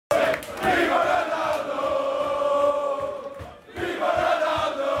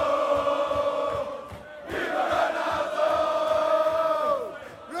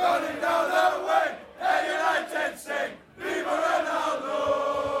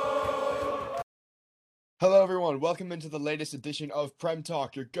Hello, everyone. Welcome into the latest edition of Prem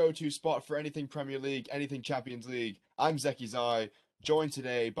Talk, your go-to spot for anything Premier League, anything Champions League. I'm Zeki Zai, joined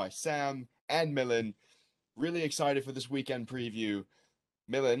today by Sam and Millen. Really excited for this weekend preview.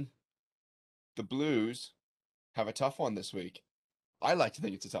 Millen, the Blues have a tough one this week. I like to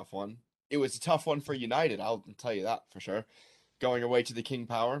think it's a tough one. It was a tough one for United, I'll tell you that for sure. Going away to the King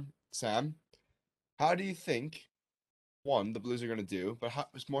Power. Sam, how do you think, one, the Blues are going to do, but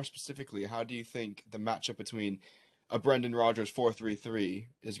more specifically, how do you think the matchup between a Brendan Rodgers 4-3-3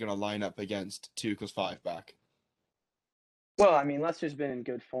 is going to line up against Tuchel's five back? Well, I mean, Leicester's been in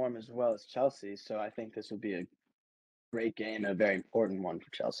good form as well as Chelsea, so I think this will be a great game and a very important one for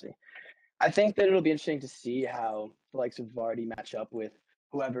Chelsea. I think that it'll be interesting to see how the likes of Vardy match up with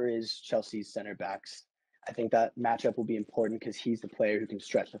whoever is Chelsea's center backs. I think that matchup will be important because he's the player who can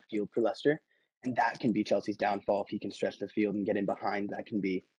stretch the field for Leicester, and that can be Chelsea's downfall if he can stretch the field and get in behind. That can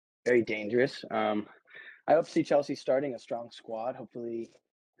be very dangerous. I hope to see Chelsea starting a strong squad. Hopefully,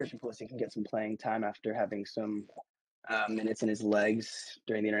 Christian Pulisic can get some playing time after having some minutes in his legs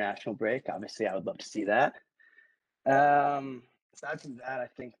during the international break. Obviously, I would love to see that. Aside from that, I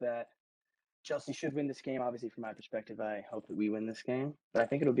think that Chelsea should win this game. Obviously, from my perspective, I hope that we win this game. But I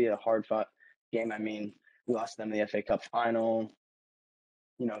think it'll be a hard-fought game. I mean, we lost them in the FA Cup final.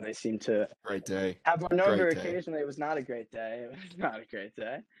 You know, they seem to Great day. have one number Great day. occasionally. It was not a great day. It was not a great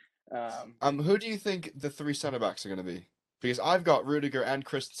day. Um, Who do you think the three center backs are going to be? Because I've got Rudiger and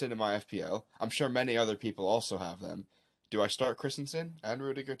Christensen in my FPL. I'm sure many other people also have them. Do I start Christensen and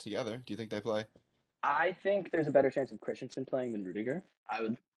Rudiger together? Do you think they play? I think there's a better chance of Christensen playing than Rudiger. I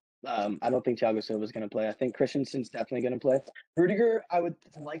would. I don't think Thiago Silva is going to play. I think Christensen's definitely going to play. Rudiger, I would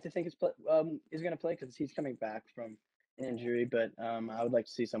like to think is going to play because he's coming back from an injury. But I would like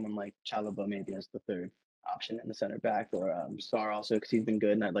to see someone like Chalobah maybe as the third option in the center back, or Sarr also because he's been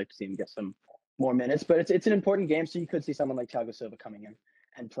good, and I'd like to see him get some more minutes. But it's an important game, so you could see someone like Thiago Silva coming in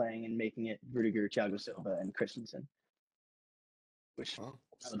and playing and making it Rudiger, Thiago Silva, and Christensen, which Well,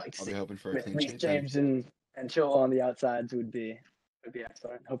 I would like to I'll be see hoping for a with clean Reece sheet then. James and Chilwell on the outsides would be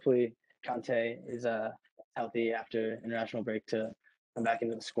excellent. Hopefully, Conte is healthy after international break to come back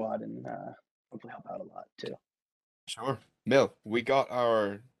into the squad and hopefully help out a lot too. Sure. Mill, we got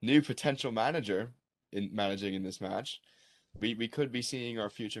our new potential manager in managing in this match. We could be seeing our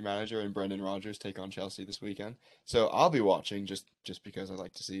future manager in Brendan Rodgers take on Chelsea this weekend. So I'll be watching just because I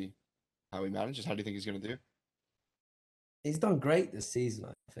like to see how he manages. How do you think he's going to do? He's done great this season,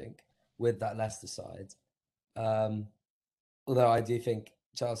 I think, with that Leicester side. Um, Although I do think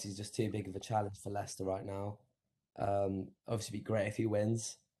Chelsea's just too big of a challenge for Leicester right now. Obviously, it'd be great if he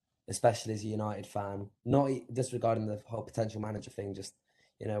wins, especially as a United fan. Not disregarding the whole potential manager thing, just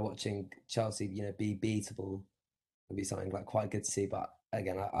watching Chelsea, be beatable would be something like quite good to see. But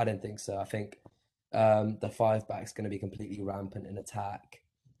again, I don't think so. I think the five back's going to be completely rampant in attack.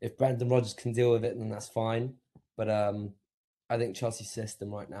 If Brendan Rodgers can deal with it, then that's fine. But I think Chelsea's system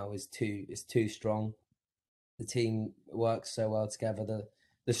right now is too strong. The team works so well together.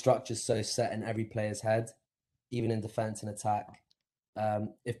 The structure's so set in every player's head, even in defense and attack.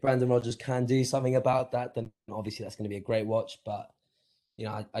 If Brendan Rodgers can do something about that, then obviously that's going to be a great watch. But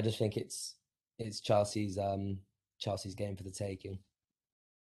I just think it's Chelsea's game for the taking.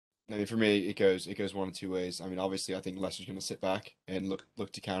 I mean, for me, it goes one of two ways. I mean, obviously, I think Leicester's going to sit back and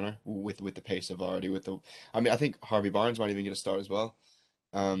look to counter with the pace of already with the. I mean, I think Harvey Barnes might even get a start as well.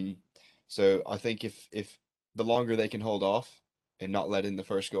 Um, so I think if the longer they can hold off and not let in the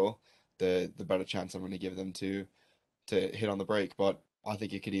first goal, the better chance I'm going to give them to hit on the break. But I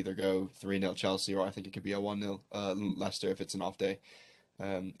think it could either go 3-0 Chelsea or I think it could be a 1-0 Leicester if it's an off day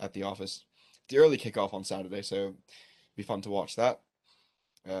at the office. The early kickoff on Saturday, so it'd be fun to watch that.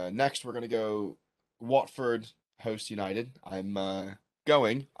 Next, we're going to go Watford host United.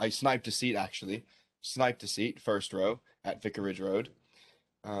 I sniped a seat actually. Sniped a seat, first row at Vicarage Road.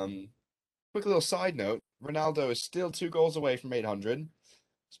 Um, Quick little side note, Ronaldo is still 2 goals away from 800.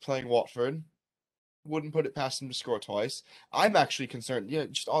 He's playing Watford. Wouldn't put it past him to score twice. I'm actually concerned,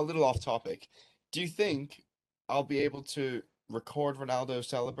 just a little off topic. Do you think I'll be able to record Ronaldo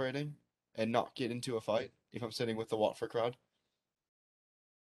celebrating and not get into a fight if I'm sitting with the Watford crowd?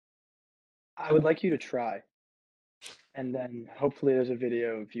 I would like you to try, and then hopefully there's a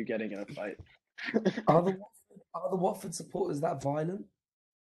video of you getting in a fight. Are the Watford supporters that violent?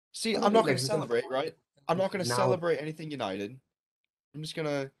 See, I I'm don't not think going they've to been going celebrate, right? I'm not going to now. celebrate anything United. I'm just going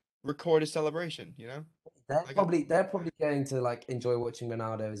to record a celebration, you know? They're I got probably they're probably going to like enjoy watching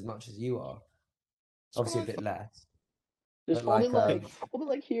Ronaldo as much as you are. it's Obviously, a quite bit fun. less, Just but like hold it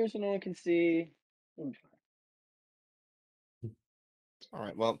like here so no one can see. All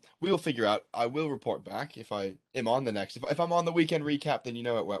right. Well, we'll figure out. I will report back if I am on the next. If I'm on the weekend recap, then you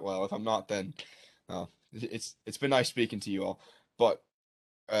know it went well. If I'm not, then it's been nice speaking to you all. But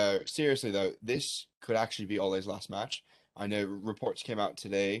seriously though, this could actually be Ole's last match. I know reports came out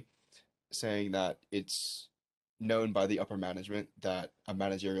today saying that it's known by the upper management that a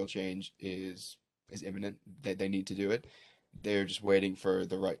managerial change is imminent. They need to do it. They're just waiting for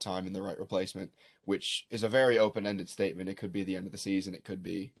the right time and the right replacement, which is a very open-ended statement. It could be the end of the season, it could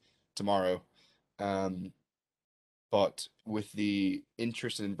be tomorrow. Um, but with the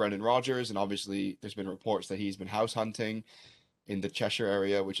interest in Brendan Rodgers, and obviously there's been reports that he's been house hunting in the Cheshire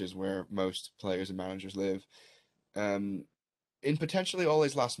area, which is where most players and managers live. Um, in potentially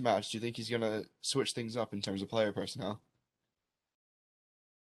Ole's last match, do you think he's gonna switch things up in terms of player personnel?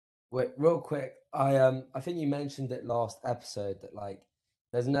 Wait, real quick, I think you mentioned it last episode that like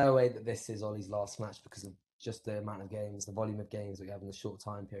there's no way that this is Ollie's last match because of just the amount of games, the volume of games that we have in the short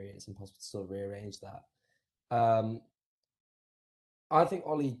time period. It's impossible to sort of rearrange that. Um, I think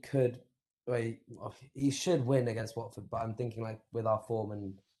Ollie could, he should win against Watford, but I'm thinking like with our form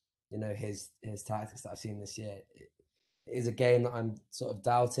and his tactics that I've seen this year, it is a game that I'm sort of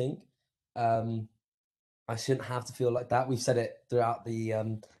doubting. Um, I shouldn't have to feel like that. We've said it throughout the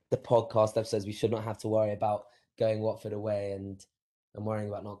podcast episodes. We should not have to worry about going Watford away and worrying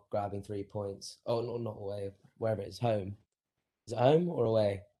about not grabbing 3 points. Oh, not away, wherever it is, home. Is it home or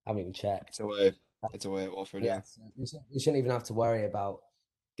away? I haven't even checked. It's away. It's away at Watford, yeah. Yes, we shouldn't even have to worry about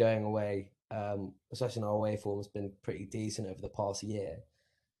going away. Especially in our away form has been pretty decent over the past year.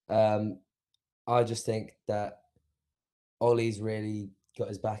 Um, I just think that Ollie's really got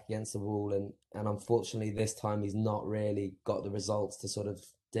his back against the wall, and unfortunately this time he's not really got the results to sort of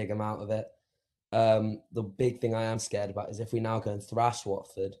dig him out of it. The big thing I am scared about is if we now go and thrash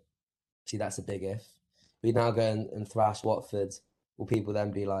Watford. See, that's a big if. We now go and thrash Watford. Will people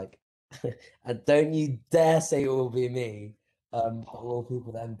then be like, and don't you dare say it will be me? But will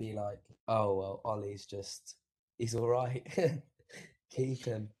people then be like, oh well, Ollie's he's all right. Keep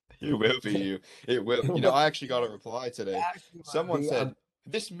him. It will be you. It will. You know, I actually got a reply today. Actually might Someone be. said,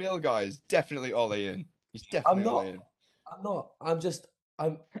 this Mill guy is definitely Ole in. He's I'm definitely Ole not. in. I'm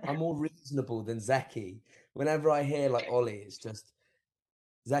not. I'm more reasonable than Zeki. Whenever I hear like Ollie, it's just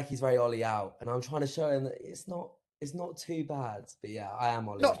Zeki's very Ollie out, and I'm trying to show him that it's not too bad. But yeah, I am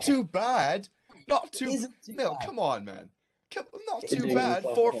Ollie Not out. too bad. Not It too. isn't too Mill, bad. come on, man. Not It too Digging is. bad.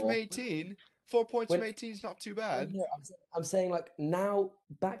 himself a 4 from hole. 18. 4 points from When 18 is not too no, bad. no, I'm saying like now,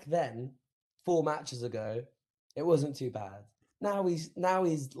 back then, 4 matches ago, it wasn't too bad. Now he's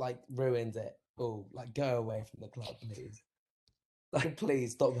like ruined it. Oh, like go away from the club, please. Like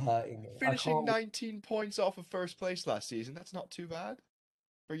please stop hurting me. I Finishing can't 19 points off of first place last season. That's not too bad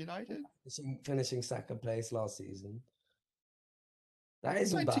for United. finishing second place last season. That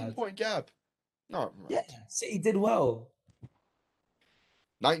isn't 19 bad. point gap. Not Yeah, right. City did well.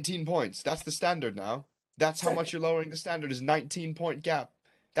 19 points. That's the standard now. That's how much Second, you're lowering the standard is 19-point gap.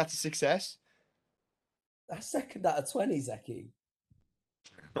 That's a success. that's second out of 20, Zeki.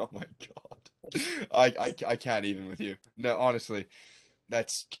 Oh my God. I can't even with you. No, honestly,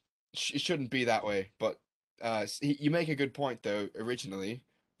 that's it shouldn't be that way. But you make a good point though. Originally,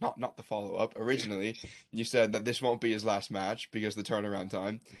 not the follow up. Originally, you said that this won't be his last match because the turnaround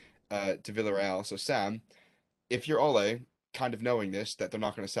time to Villarreal. So Sam, if you're Ole, kind of knowing this, that they're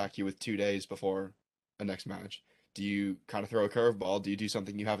not going to sack you with 2 days before a next match, do you kind of throw a curveball? Do you do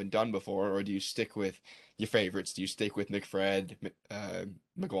something you haven't done before, or do you stick with your favorites? Do you stick with McFred,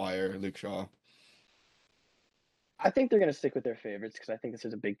 Maguire, Luke Shaw? I think they're going to stick with their favorites because I think this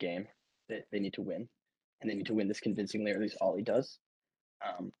is a big game that they need to win, and they need to win this convincingly, or at least Ollie does.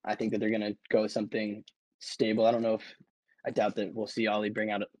 I think that they're going to go with something stable. I don't know if I doubt that we'll see Ollie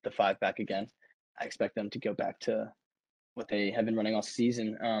bring out the five back again. I expect them to go back to what they have been running all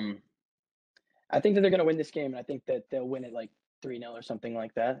season. I think that they're going to win this game, and I think that they'll win it like 3-0 or something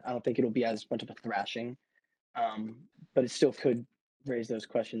like that. I don't think it'll be as much of a thrashing, um, but it still could raise those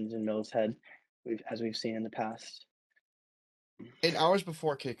questions in Mills' head, as we've seen in the past. In hours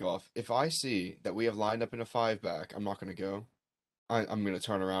before kickoff, if I see that we have lined up in a five back, I'm not going to go. I'm going to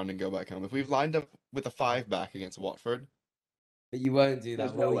turn around and go back home. If we've lined up with a five back against Watford, But you won't do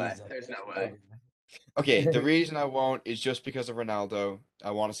There's that, no will way. you, Zeki? There's no way. okay, the reason I won't is just because of Ronaldo.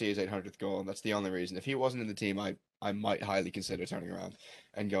 I want to see his 800th goal, and that's the only reason. If he wasn't in the team, I might highly consider turning around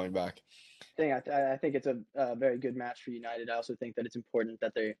and going back. I think it's a very good match for United. I also think that it's important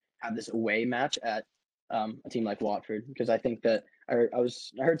that they have this away match at a team like Watford, because I think that I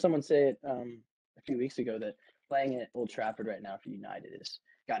heard someone say it a few weeks ago that playing at Old Trafford right now for United is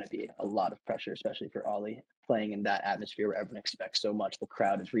got to be a lot of pressure, especially for Ollie playing in that atmosphere where everyone expects so much. The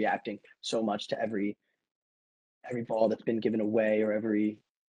crowd is reacting so much to every ball that's been given away or every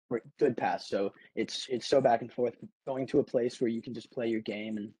good pass. So it's so back and forth. Going to a place where you can just play your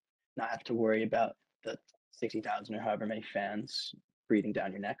game and not have to worry about the 60,000 or however many fans breathing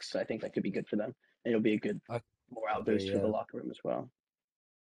down your necks. So I think that could be good for them. And it'll be a good I morale agree, boost for the yeah. locker room as well.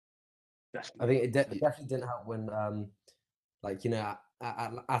 I think it Yeah. definitely didn't help when, like, you know,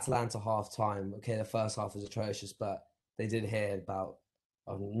 at Atalanta half time, okay, the first half was atrocious, but they did hear about,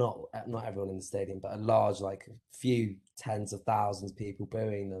 not everyone in the stadium, but a large, like, few tens of thousands of people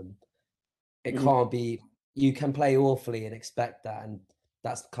booing them. It Mhm. can't be, you can play awfully and expect that, and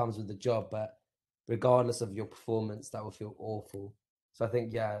that comes with the job, but regardless of your performance, that will feel awful. So I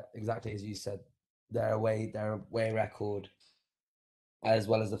think, yeah, exactly as you said, their away record, as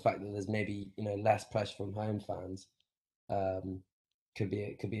well as the fact that there's maybe, you know, less pressure from home fans, um, could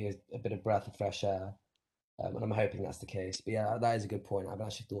be a bit of breath of fresh air, and I'm hoping that's the case. But yeah, that is a good point. I haven't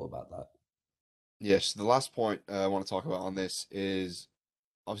actually thought about that. Yes, the last point I want to talk about on this is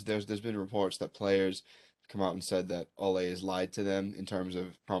obviously there's been reports that players come out and said that Ole has lied to them in terms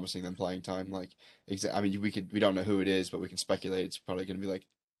of promising them playing time. Like, I mean, we don't know who it is, but we can speculate it's probably going to be like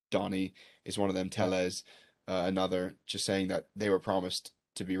Donny is one of them, Yeah, Tellez, another, just saying that they were promised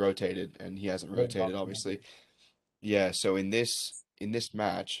to be rotated and he hasn't Lingard, rotated, yeah. obviously. Yeah, so in this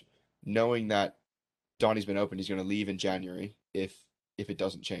match, knowing that Donny's been open, he's going to leave in January if it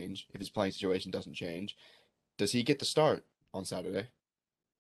doesn't change, if his playing situation doesn't change. Does he get the start on Saturday?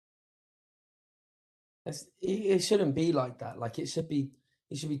 It shouldn't be like that. Like he should be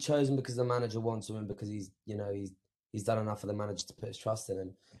chosen because the manager wants him and because he's done enough for the manager to put his trust in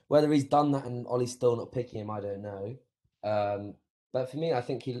him. Whether he's done that and Ollie's still not picking him, I don't know. But for me, I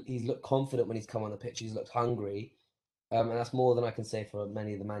think he's looked confident when he's come on the pitch. He's looked hungry, and that's more than I can say for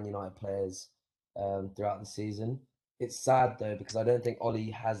many of the Man United players throughout the season. It's sad though because I don't think Ollie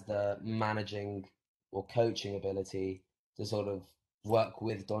has the managing or coaching ability to sort of work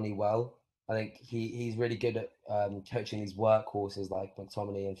with Donny well. I think he's really good at coaching these workhorses like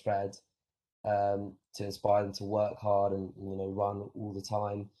McTominay and Fred, to inspire them to work hard and, you know, run all the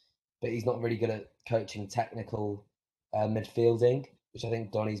time. But he's not really good at coaching technical midfielding, which I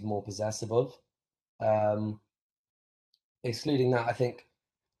think Donny's more possessive of. Um, Excluding that,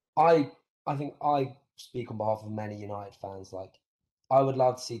 I I think I speak on behalf of many United fans. Like, I would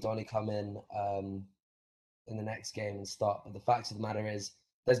love to see Donny come in the next game and start. But the fact of the matter is,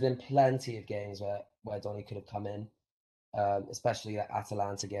 there's been plenty of games where Donny could have come in, especially that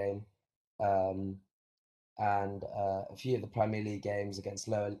Atalanta game, um, and a few of the Premier League games against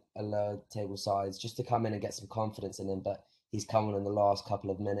lower table sides, just to come in and get some confidence in him. But he's come on in the last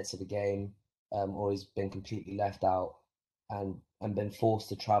couple of minutes of the game, or he's been completely left out and been forced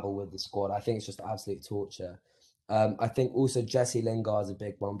to travel with the squad. I think it's just absolute torture. I think also Jesse Lingard's a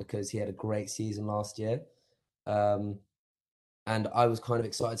big one because he had a great season last year. Um, and I was kind of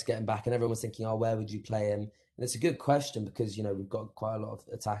excited to get him back, and everyone was thinking, "Oh, where would you play him?" And it's a good question because, you know, we've got quite a lot of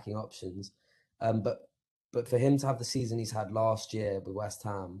attacking options, um, but but for him to have the season he's had last year with West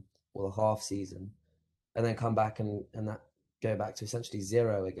Ham, or the half season, and then come back and that go back to essentially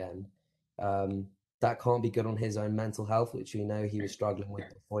zero again, um, that can't be good on his own mental health, which we know he was struggling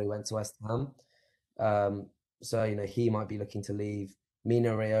with before he went to West Ham. Um, so, you know, he might be looking to leave.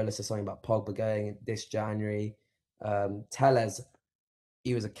 Mino Raiola said something about Pogba going this January. Tellez,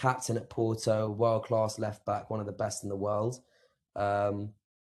 he was a captain at Porto, world class left back, one of the best in the world. Um,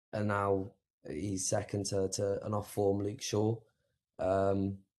 and now he's second to an off form Luke Shaw.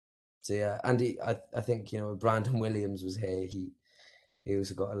 Um, so yeah, and I think, you know, Brandon Williams was here. He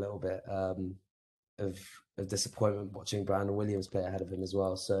also got a little bit of disappointment watching Brandon Williams play ahead of him as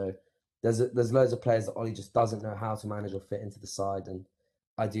well. So there's loads of players that Ollie just doesn't know how to manage or fit into the side, and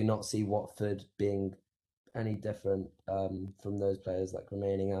I do not see Watford being any different from those players like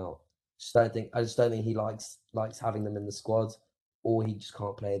remaining out. I just don't think he likes having them in the squad, or he just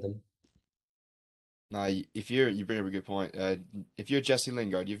can't play them. Now, if you bring up a good point. If you're Jesse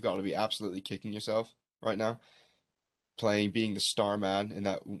Lingard, you've got to be absolutely kicking yourself right now, being the star man in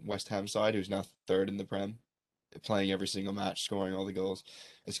that West Ham side, who's now third in the Prem, playing every single match, scoring all the goals.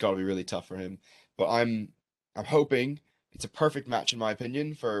 It's got to be really tough for him. But I'm hoping it's a perfect match in my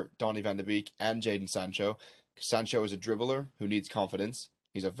opinion for Donny van de Beek and Jadon Sancho. Sancho is a dribbler who needs confidence.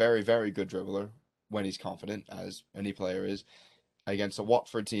 He's a very, very good dribbler when he's confident, as any player is, against a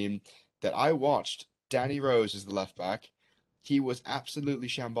Watford team that I watched. Danny Rose is the left back. He was absolutely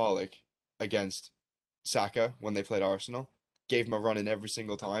shambolic against Saka when they played Arsenal. Gave him a run in every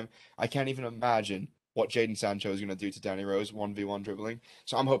single time. I can't even imagine what Jadon Sancho is going to do to Danny Rose 1v1 dribbling.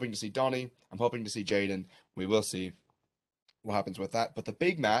 So I'm hoping to see Donny. I'm hoping to see Jadon. We will see what happens with that. But the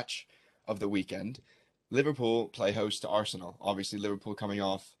big match of the weekend, Liverpool play host to Arsenal. Obviously, Liverpool coming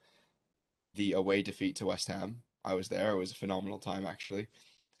off the away defeat to West Ham. I was there. It was a phenomenal time, actually.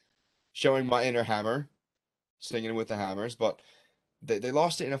 Showing my inner hammer, singing with the hammers, but they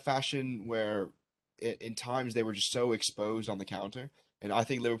lost it in a fashion where in times they were just so exposed on the counter. And I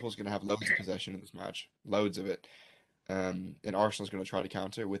think Liverpool's going to have loads of possession in this match, loads of it. And Arsenal's going to try to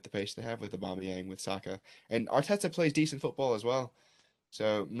counter with the pace they have with Aubameyang, with Saka, and Arteta plays decent football as well.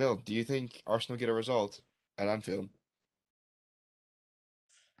 So, Mill, do you think Arsenal get a result at Anfield?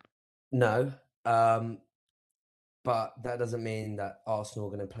 No, but that doesn't mean that Arsenal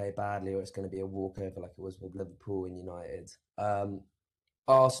are going to play badly or it's going to be a walkover like it was with Liverpool and United.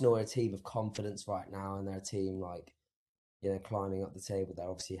 Arsenal are a team of confidence right now, and they're a team like, climbing up the table. They're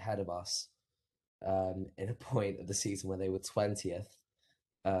obviously ahead of us in a point of the season where they were 20th,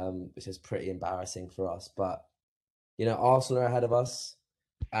 which is pretty embarrassing for us. But, Arsenal are ahead of us.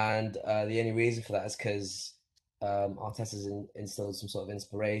 And the only reason for that is because Arteta's instilled some sort of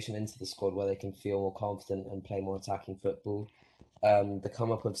inspiration into the squad where they can feel more confident and play more attacking football. They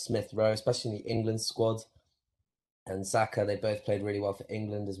come up with Smith Rowe, especially in the England squad, and Saka. They both played really well for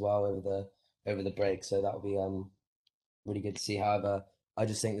England as well over the break. So that will be really good to see. However, I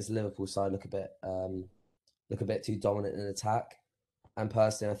just think this Liverpool side look a bit too dominant in attack. And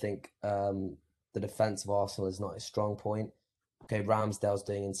personally, I think the defense of Arsenal is not a strong point. Okay, Ramsdale's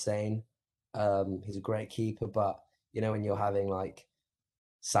doing insane. He's a great keeper, but when you're having like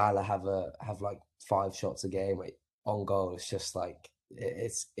Salah have like 5 shots a game on goal, it's just like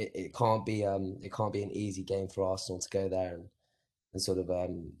it can't be an easy game for Arsenal to go there and sort of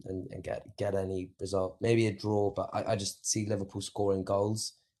and get any result. Maybe a draw, but I just see Liverpool scoring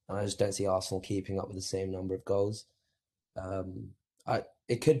goals, and I just don't see Arsenal keeping up with the same number of goals. Um, I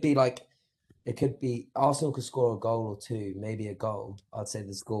it could be like it could be Arsenal could score a goal or two, maybe a goal. I'd say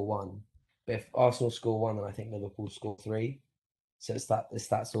they score one. But if Arsenal score one, then I think Liverpool score three. So it's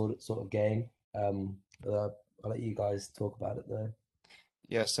that sort of game. I'll let you guys talk about it though.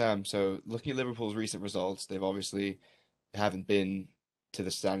 Yeah, Sam. So looking at Liverpool's recent results, they've obviously haven't been to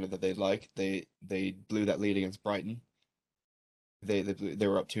the standard that they'd like. They blew that lead against Brighton. They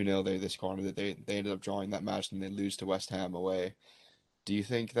were up 2-0. They scored it. They ended up drawing that match and they lose to West Ham away. Do you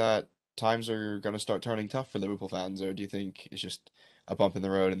think that times are going to start turning tough for Liverpool fans, or do you think it's just a bump in the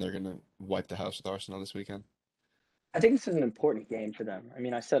road and they're going to wipe the house with Arsenal this weekend? I think this is an important game for them. I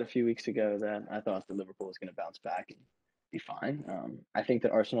mean, I said a few weeks ago that I thought that Liverpool was going to bounce back and be fine. I think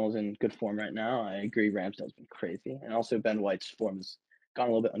that Arsenal is in good form right now. I agree Ramsdale's been crazy, and also Ben White's form has gone a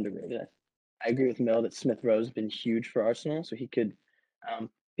little bit underrated. I agree with Mill that Smith Rowe has been huge for Arsenal, so he could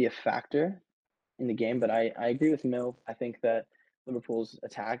be a factor in the game. But I agree with Mill. I think that Liverpool's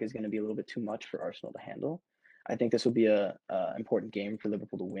attack is going to be a little bit too much for Arsenal to handle. I think this will be a important game for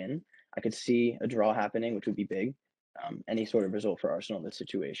Liverpool to win. I could see a draw happening, which would be big. Any sort of result for Arsenal in this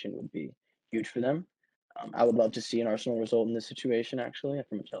situation would be huge for them. I would love to see an Arsenal result in this situation, actually,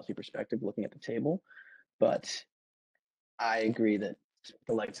 from a Chelsea perspective, looking at the table. But I agree that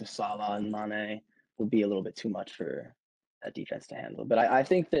the likes of Salah and Mane would be a little bit too much for that defense to handle. But I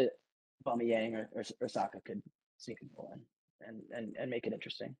think that Aubameyang or Saka could sneak a goal in and make it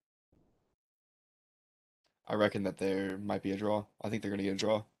interesting. I reckon that there might be a draw. I think they're going to get a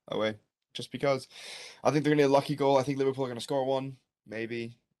draw away, just because I think they're going to get a lucky goal. I think Liverpool are going to score one,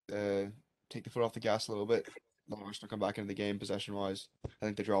 maybe uh, take the foot off the gas a little bit. Let Arsenal come back into the game possession wise. I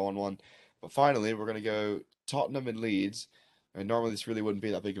think they draw 1-1. But finally, we're going to go Tottenham and Leeds. And normally this really wouldn't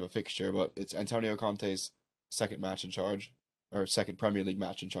be that big of a fixture, but it's Antonio Conte's second match in charge, or second Premier League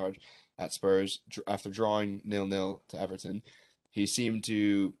match in charge at Spurs after drawing 0-0 to Everton. He seemed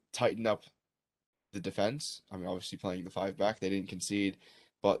to tighten up the defense. I mean, obviously playing the five back, they didn't concede,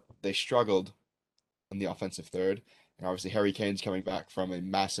 but they struggled in the offensive third. And obviously, Harry Kane's coming back from a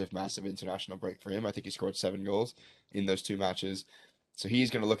massive, massive international break for him. I think he scored 7 goals in those 2 matches. So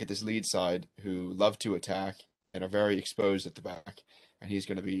he's going to look at this lead side who love to attack and are very exposed at the back. And he's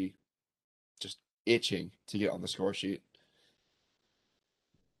going to be just itching to get on the score sheet.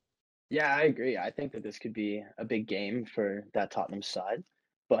 Yeah, I agree. I think that this could be a big game for that Tottenham side.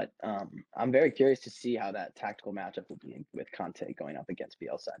 But I'm very curious to see how that tactical matchup will be with Conte going up against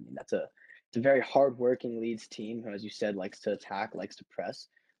Bielsa. I mean, it's a very hard-working Leeds team who, as you said, likes to attack, likes to press.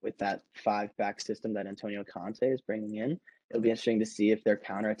 With that five-back system that Antonio Conte is bringing in, it'll be interesting to see if their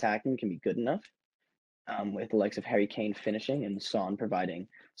counter-attacking can be good enough. With the likes of Harry Kane finishing and Son providing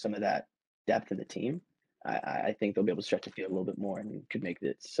some of that depth in the team, I think they'll be able to stretch the field a little bit more and could make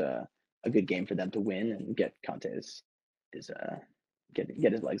this a good game for them to win and get Conte's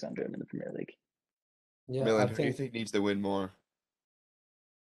get his legs under him in the Premier League. Yeah, I Milan, who do you think. think needs to win more?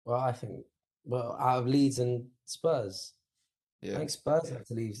 Well, I think. Well, out of Leeds and Spurs, I Yeah. think Spurs have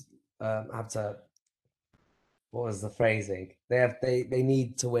to leave. Have to. What was the phrasing? They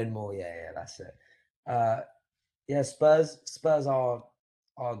need to win more. Yeah, that's it. Uh, yeah, Spurs are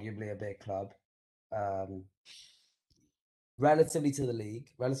arguably a big club. Um, relative to the league,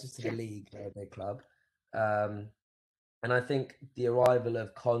 they're a big club. And I think the arrival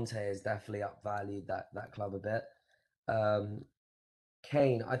of Conte has definitely upvalued that club a bit.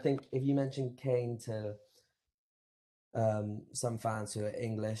 Kane, I think if you mention Kane to some fans who are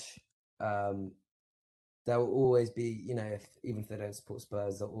English, there will always be, if even if they don't support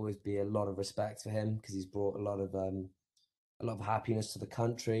Spurs, there'll always be a lot of respect for him because he's brought a lot of happiness to the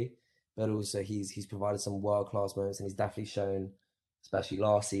country. But also he's provided some world class moments, and he's definitely shown, especially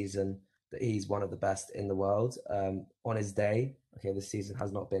last season, that he's one of the best in the world. On his day, okay, this season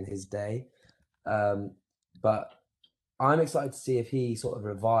has not been his day, but I'm excited to see if he sort of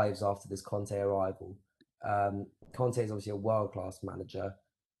revives after this Conte arrival. Conte is obviously a world class manager,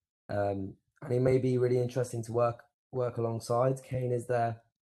 and he may be really interesting to work alongside. Kane is their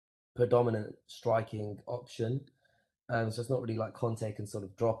predominant striking option, so it's not really like Conte can sort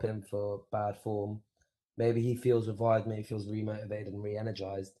of drop him for bad form. Maybe he feels revived, maybe feels remotivated and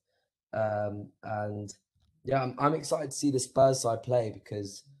re-energized. And yeah, I'm excited to see the Spurs side play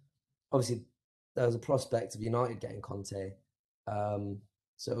because obviously there was a prospect of United getting Conte.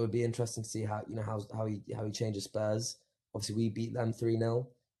 So it would be interesting to see how he changes Spurs. Obviously, we beat them 3-0,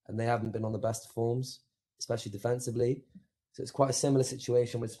 and they haven't been on the best of forms, especially defensively. So it's quite a similar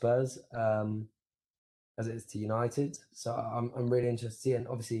situation with Spurs as it is to United. So I'm really interested to see. And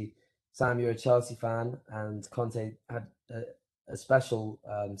obviously, Sam, you're a Chelsea fan, and Conte had a special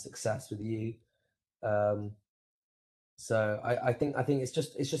success with you. So I think it's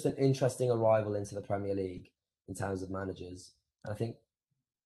just an interesting arrival into the Premier League in terms of managers. I think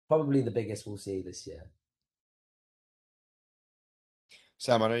probably the biggest we'll see this year.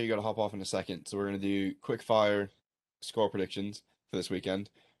 Sam, I know you got to hop off in a second, so we're going to do quick fire score predictions for this weekend.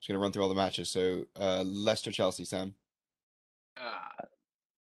 Just going to run through all the matches. So, Leicester, Chelsea, Sam.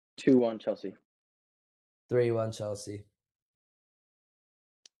 2-1 Chelsea. 3-1 Chelsea.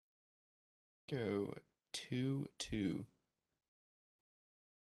 Go 2-2.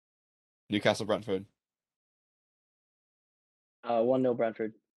 Newcastle, Brentford. 1-0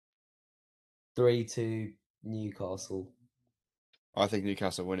 Brentford. 3-2 Newcastle. I think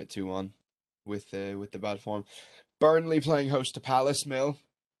Newcastle win it 2-1 with the bad form. Burnley playing host to Palace, Mill.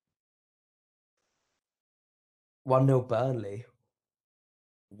 1-0 Burnley.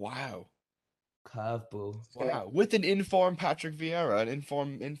 Wow. Curveball. Wow. With an informed Patrick Vieira, an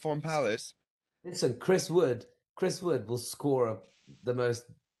informed Palace. Listen, Chris Wood will score the most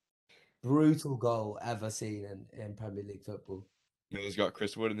brutal goal ever seen in Premier League football. Mill's got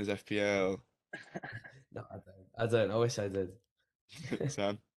Chris Wood in his FPL. No, I don't. I wish I did.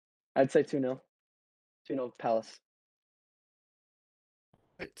 Sam. I'd say 2-0. 2-0 Palace.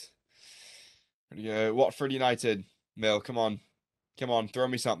 Right. Ready to go. Watford United. Mill, come on. Come on, throw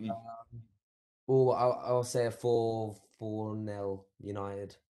me something. Oh, I'll say a 4-0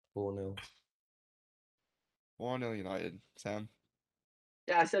 United. 4-0. 4-0 United. Sam.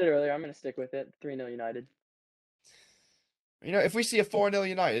 Yeah, I said it earlier. I'm going to stick with it. 3-0 United. You know, if we see a 4-0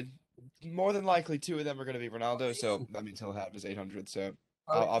 United, more than likely two of them are going to be Ronaldo, so that means he'll have his 800. So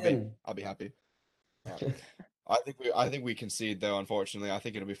I'll be happy. I think we concede though. Unfortunately, I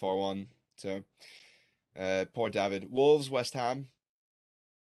think it'll be 4-1. So poor David. Wolves, West Ham.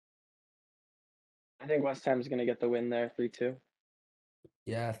 I think West Ham's going to get the win there, 3-2.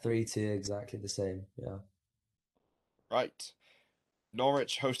 Yeah, 3-2, exactly the same. Yeah. Right.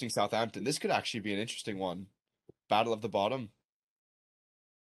 Norwich hosting Southampton. This could actually be an interesting one. Battle of the bottom.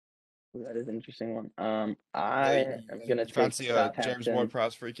 Ooh, that is an interesting one. I am going to take fancy a James Southampton.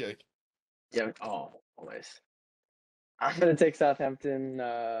 Ward-Prowse free kick. Yeah. Oh, always. I'm going to take Southampton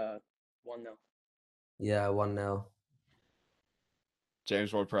 1-0. Yeah, 1-0.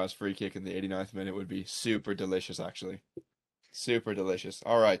 James Ward-Prowse free kick in the 89th minute would be super delicious, actually. Super delicious.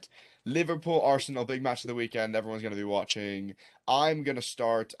 All right. Liverpool, Arsenal, big match of the weekend. Everyone's going to be watching. I'm going to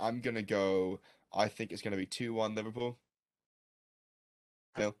start. I'm going to go. I think it's going to be 2-1 Liverpool.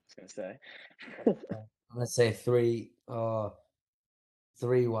 Phil? I was going to say. I'm gonna say 3-1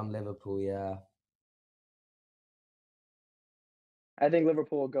 Liverpool, yeah. I think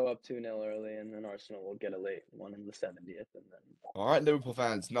Liverpool will go up 2-0 early, and then Arsenal will get a late one in the 70th. And then All right, Liverpool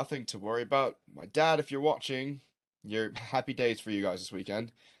fans, nothing to worry about. My dad, if you're watching, You're happy days for you guys this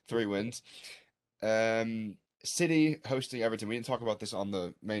weekend. 3 wins. Um, City hosting Everton. We didn't talk about this on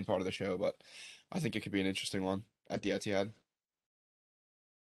the main part of the show, but I think it could be an interesting one at the Etihad.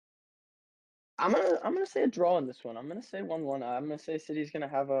 I'm gonna say a draw in this one. I'm gonna say 1-1. I'm gonna say City's gonna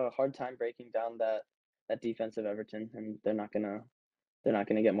have a hard time breaking down that defense of Everton, and they're not gonna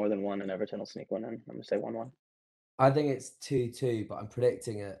get more than one, and Everton will sneak one in. I'm gonna say 1-1. I think it's 2-2, but I'm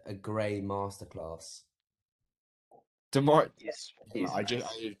predicting a Gray masterclass. Demar, He's nice.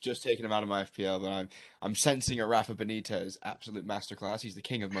 I've just taken him out of my FPL, but I'm sensing a Rafa Benitez absolute masterclass. He's the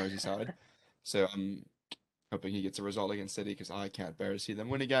king of Merseyside, so I'm hoping he gets a result against City because I can't bear to see them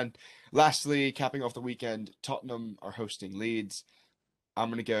win again. Lastly, capping off the weekend, Tottenham are hosting Leeds. I'm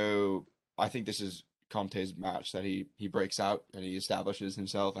gonna go. I think this is Conte's match that he breaks out and he establishes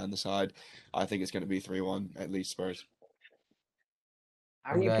himself and the side. I think it's gonna be 3-1 at least Spurs.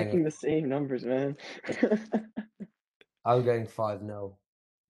 How are I'm you going picking the same numbers, man? I'm going 5-0.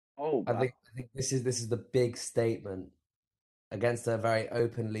 Oh I wow. think this is the big statement against a very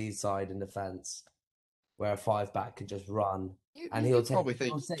open lead side in defence, where a five back can just run and You probably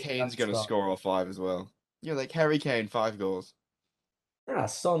he'll think take Kane's that gonna start. score all five as well. You're like Harry Kane, 5 goals.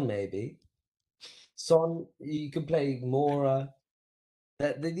 Son maybe. Son, you can play Mora.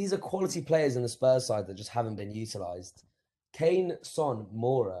 These are quality players in the Spurs side that just haven't been utilised. Kane, Son,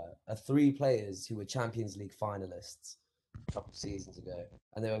 Mora are three players who were Champions League finalists a couple of seasons ago,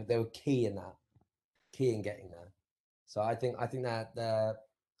 and they were key in that, key in getting there. So I think that they're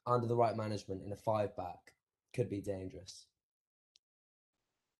under the right management in a five back could be dangerous.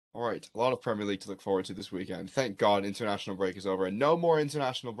 All right, a lot of Premier League to look forward to this weekend. Thank God international break is over and no more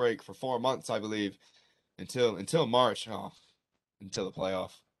international break for 4 months, I believe, until March. Oh, until the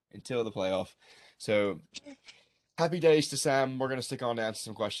playoff. Until the playoff. So happy days to Sam. We're gonna stick on to answer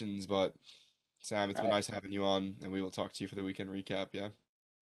some questions, but Sam, it's All been right. nice having you on, and we will talk to you for the weekend recap, yeah?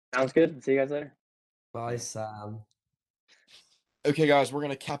 Sounds good. See you guys later. Bye, Yeah. Sam. Okay, guys, we're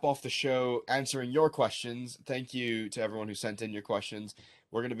gonna cap off the show answering your questions. Thank you to everyone who sent in your questions.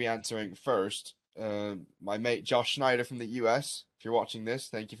 We're gonna be answering first. My mate Josh Schneider from the US. If you're watching this,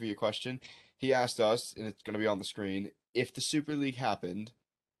 thank you for your question. He asked us, and it's gonna be on the screen, if the Super League happened,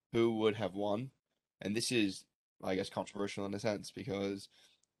 who would have won? And this is, I guess, controversial in a sense because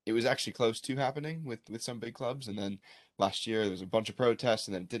it was actually close to happening with some big clubs, and then last year there was a bunch of protests,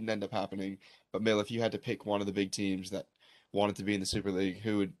 and then it didn't end up happening. But Mill, if you had to pick one of the big teams that wanted to be in the Super League,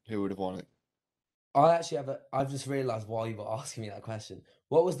 who would have won it? I've just realised while you were asking me that question.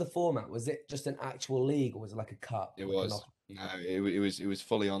 What was the format? Was it just an actual league or was it like a cup, It like a was knock? no, it was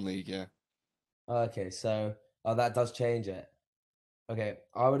fully on league, yeah. Okay, so that does change it. Okay,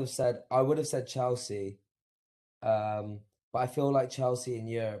 I would have said Chelsea, um, but I feel like Chelsea in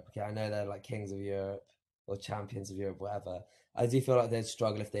Europe. Okay, I know they're like kings of Europe or champions of Europe, whatever. I do feel like they'd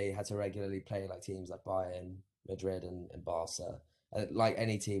struggle if they had to regularly play like teams like Bayern, Madrid, and Barca, like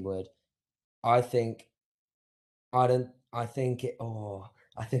any team would. I think I don't. I think it. Oh,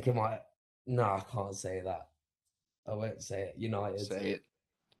 I think it might. No, I can't say that. I won't say it. United, Say it.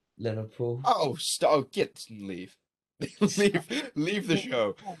 Liverpool. Oh, leave. Leave the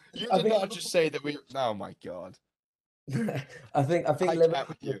show. You I did think not just say that we. Oh my God. I think I can't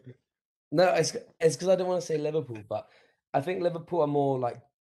Liverpool. with you. No, it's because I don't want to say Liverpool, but I think Liverpool are more like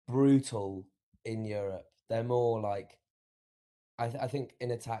brutal in Europe. They're more like I think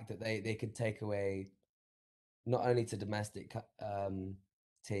in attack that they could take away not only to domestic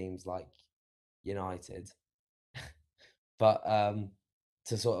teams like United, but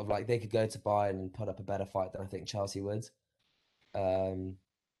to sort of like they could go to Bayern and put up a better fight than I think Chelsea would. Um,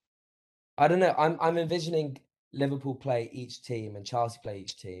 I don't know. I'm envisioning Liverpool play each team and Chelsea play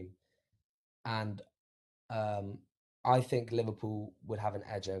each team, and um, I think Liverpool would have an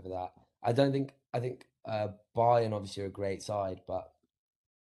edge over that. I don't think. I think Bayern obviously are a great side, but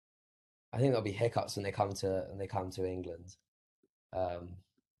I think there'll be hiccups when they come to England. Um,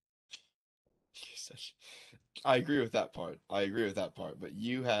 Such- I agree with that part. I agree with that part. But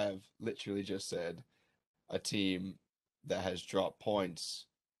you have literally just said a team that has dropped points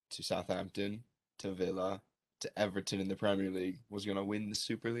to Southampton, to Villa, to Everton in the Premier League was going to win the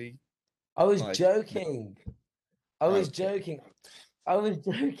Super League. I was Like, no. joking. I was Okay. joking. I was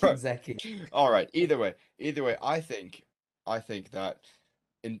joking, Right. Zeki. All right. Either way, I think that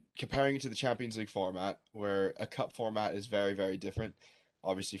in comparing it to the Champions League format, where a cup format is very, very different,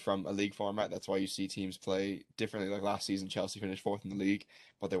 obviously from a league format. That's why you see teams play differently. Like last season, Chelsea finished fourth in the league,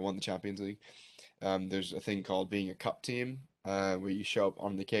 but they won the Champions League. There's a thing called being a cup team, where you show up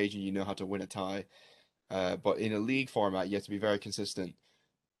on the occasion, you know how to win a tie. But in a league format, you have to be very consistent.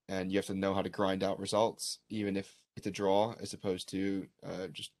 and you have to know how to grind out results, even if it's a draw, as opposed to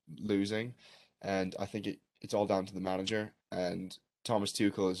just losing. And I think it's all down to the manager. And Thomas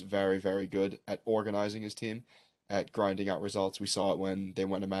Tuchel is very, very good at organizing his team, at grinding out results. We saw it when they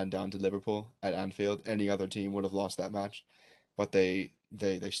went a man down to Liverpool at Anfield. Any other team would have lost that match, but they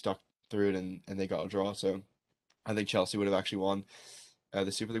stuck through it and they got a draw. So I think Chelsea would have actually won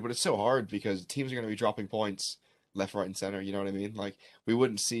the Super League. But it's so hard because teams are going to be dropping points left, right, and center. You know what I mean? Like we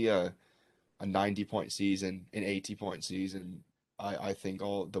wouldn't see a 90-point season, an 80-point season. I think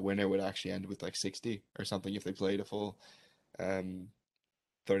all the winner would actually end with like 60 or something if they played a full um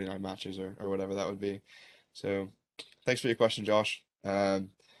 39 matches or whatever that would be. So thanks for your question, Josh.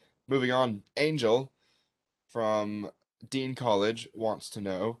 Moving on, Angel from Dean College wants to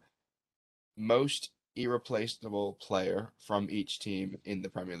know most irreplaceable player from each team in the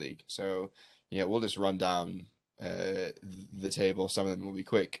Premier League. So yeah, we'll just run down the table. Some of them will be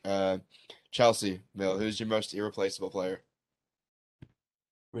quick. Chelsea, Mill, who's your most irreplaceable player?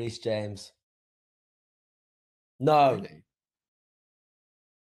 Reece James. No. Really?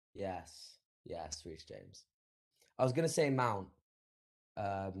 Yes. Yes, Reece James. I was gonna say Mount.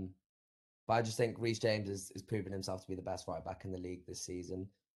 But I just think Reece James is proven himself to be the best right back in the league this season.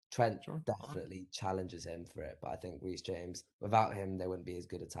 Trent Sure. definitely challenges him for it, but I think Reece James, without him, they wouldn't be as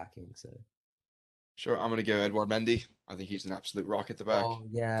good attacking. So, Sure, I'm gonna go Edouard Mendy. I think he's an absolute rock at the back. oh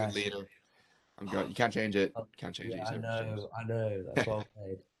yeah, Good leader. I'm going. You can't change it. Can't change it. yeah, He's irreplaceable. I know. That's well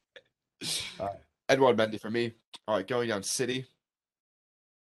played. All right. Edouard Mendy for me. All right, going down City.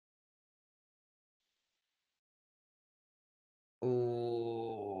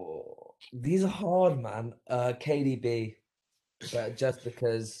 Oh, these are hard, man. KDB, but just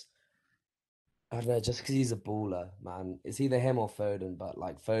because I don't know, just because he's a baller, man. It's either him or Foden, but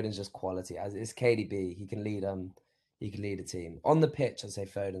like Foden's just quality. As it's KDB, he can lead a team. On the pitch, I'd say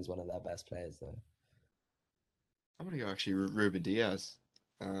Foden's one of their best players though. I'm gonna go actually Ruben Diaz.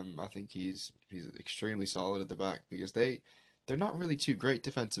 I think he's extremely solid at the back because they're not really too great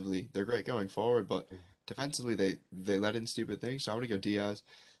defensively. They're great going forward, but defensively they let in stupid things. So I'm gonna go Diaz.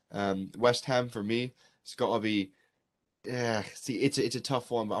 West Ham for me, it's gotta be yeah. See, it's a tough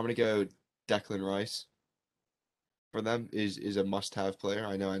one, but I'm gonna go Declan Rice for them is a must-have player.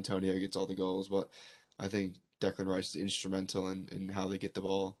 I know Antonio gets all the goals, but I think Declan Rice is instrumental in how they get the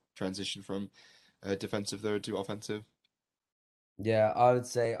ball transition from defensive third to offensive. Yeah, I'd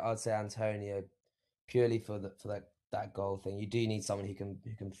say Antonio purely for that goal thing. You do need someone who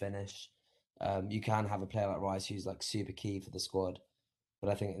can finish. You can have a player like Rice who's like super key for the squad, but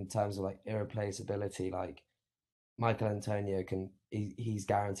I think in terms of like irreplaceability, like Michael Antonio he's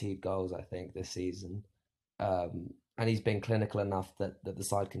guaranteed goals, I think, this season. And he's been clinical enough that the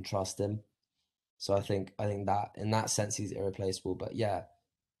side can trust him. So I think that in that sense he's irreplaceable. But yeah,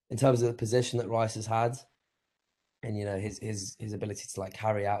 in terms of the position that Rice has had and you know his ability to like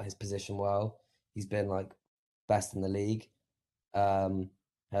carry out his position well, he's been like best in the league. Um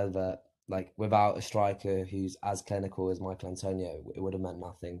However, like without a striker who's as clinical as Michael Antonio, it would have meant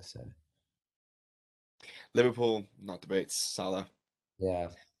nothing. So Liverpool, not debates. Salah. yeah.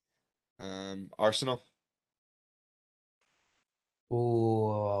 Arsenal.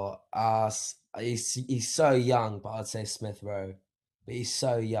 Oh, he's so young, but I'd say Smith Rowe. But he's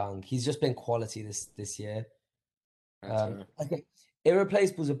so young. He's just been quality this year. That's Okay,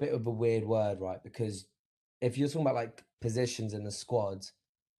 irreplaceable is a bit of a weird word, right? Because if you're talking about like positions in the squad,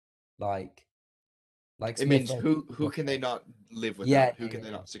 like it Smith means Rowe, who can they not live yeah, without? Who can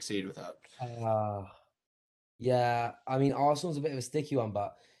they not succeed without? uh, yeah. I mean, Arsenal's a bit of a sticky one,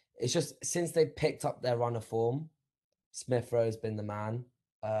 but it's just since they picked up their run of form, Smith Rowe's been the man.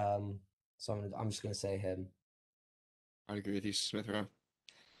 So I'm just gonna say him. I'd agree with you, Smith Rowe.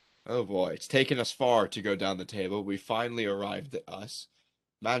 Oh boy, it's taken us far to go down the table. We finally arrived at us.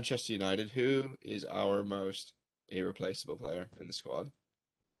 Manchester United, who is our most irreplaceable player in the squad?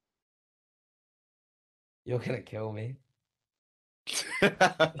 You're gonna kill me.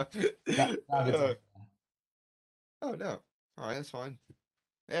 Uh, David. oh no. All right, that's fine.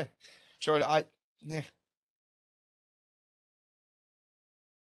 Yeah. Sure, I yeah.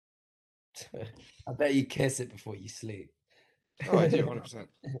 I bet you kiss it before you sleep. Oh, I do, 100%.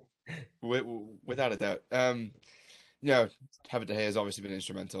 Without a doubt. Yeah, David De Gea has obviously been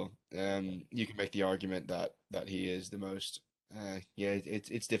instrumental. You can make the argument that he is the most. Yeah,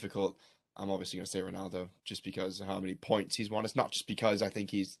 it's difficult. I'm obviously going to say Ronaldo just because of how many points he's won. It's not just because I think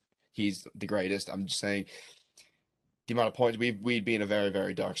he's the greatest. I'm just saying the amount of points we'd be in a very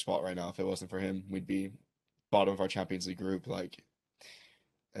very dark spot right now if it wasn't for him. We'd be bottom of our Champions League group. Like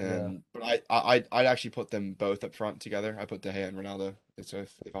Yeah. But I'd actually put them both up front together. I put De Gea and Ronaldo. So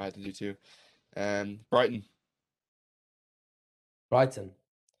if I had to do two. Brighton. Brighton.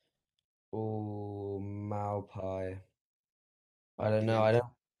 Oh, Malpai. I don't know. Think.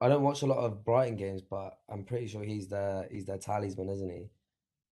 I don't watch a lot of Brighton games, but I'm pretty sure he's their talisman, isn't he?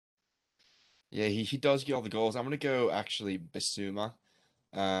 Yeah, he does get all the goals. I'm gonna go actually Bissouma.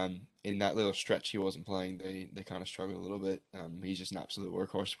 In that little stretch he wasn't playing, they kind of struggled a little bit. He's just an absolute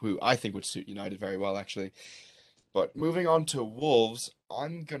workhorse who I think would suit United very well, actually. But moving on to Wolves,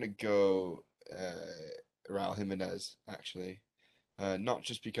 I'm gonna go Raul Jimenez, actually. Not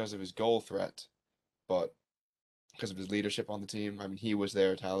just because of his goal threat, but because of his leadership on the team. I mean, he was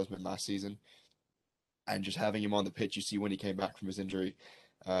their talisman last season, and just having him on the pitch, you see when he came back from his injury,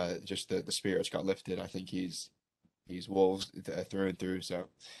 just the spirits got lifted. I think he's Wolves through and through. So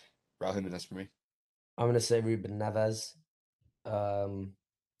Raul Jimenez for me. I'm gonna say Ruben Neves. Um,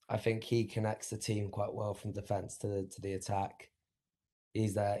 I think he connects the team quite well from defense to the attack.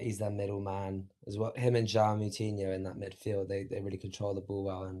 He's their middleman as well. Him and João Moutinho in that midfield, they really control the ball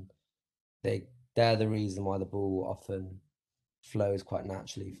well, and they they're the reason why the ball often flows quite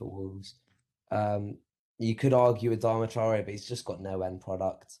naturally for Wolves. Um, you could argue with Dama Traore, but he's just got no end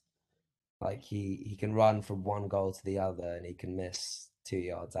product. Like he can run from one goal to the other, and he can miss 2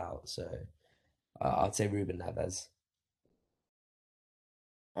 yards out. So I'd say Ruben Neves.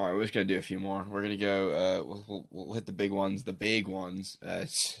 All right, we're just gonna do a few more. We're gonna go. We'll hit the big ones. The big ones.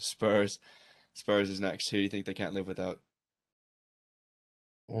 Spurs. Spurs is next. Who do you think they can't live without?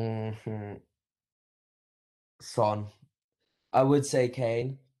 hmm Son. I would say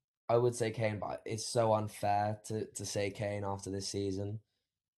Kane. I would say Kane, but it's so unfair to say Kane after this season.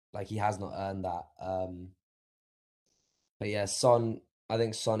 Like he has not earned that. But yeah, Son. I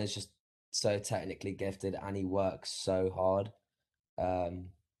think Son is just so technically gifted, and he works so hard. Um,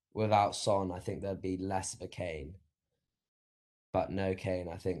 Without Son, I think there'd be less of a Kane. But no Kane,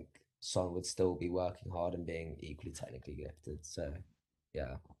 I think Son would still be working hard and being equally technically gifted. So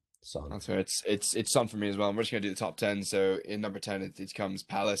yeah, Son. That's fair. It's Son for me as well. And we're just gonna do the top 10. So in number 10, it comes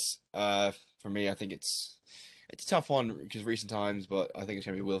Palace. For me, I think it's a tough one because recent times, but I think it's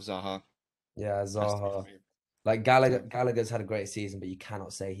gonna be Wilf Zaha. Yeah, Has to be for Zaha. me. Like So, Gallagher's had a great season, but you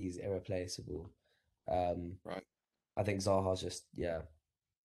cannot say he's irreplaceable. Um, right. I think Zaha's just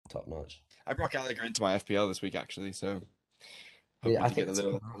top notch. I brought Gallagher into my FPL this week actually, so Yeah, hoping I to think get it's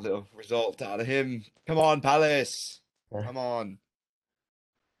cool. a little result out of him. Come on, Palace. Yeah. Come on.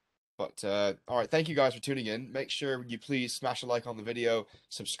 But all right, thank you guys for tuning in. Make sure you please smash a like on the video,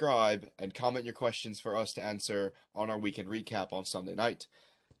 subscribe, and comment your questions for us to answer on our weekend recap on Sunday night.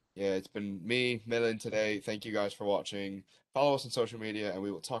 Yeah, it's been me, Millen, today. Thank you guys for watching. Follow us on social media, and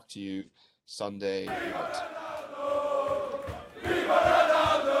we will talk to you Sunday night.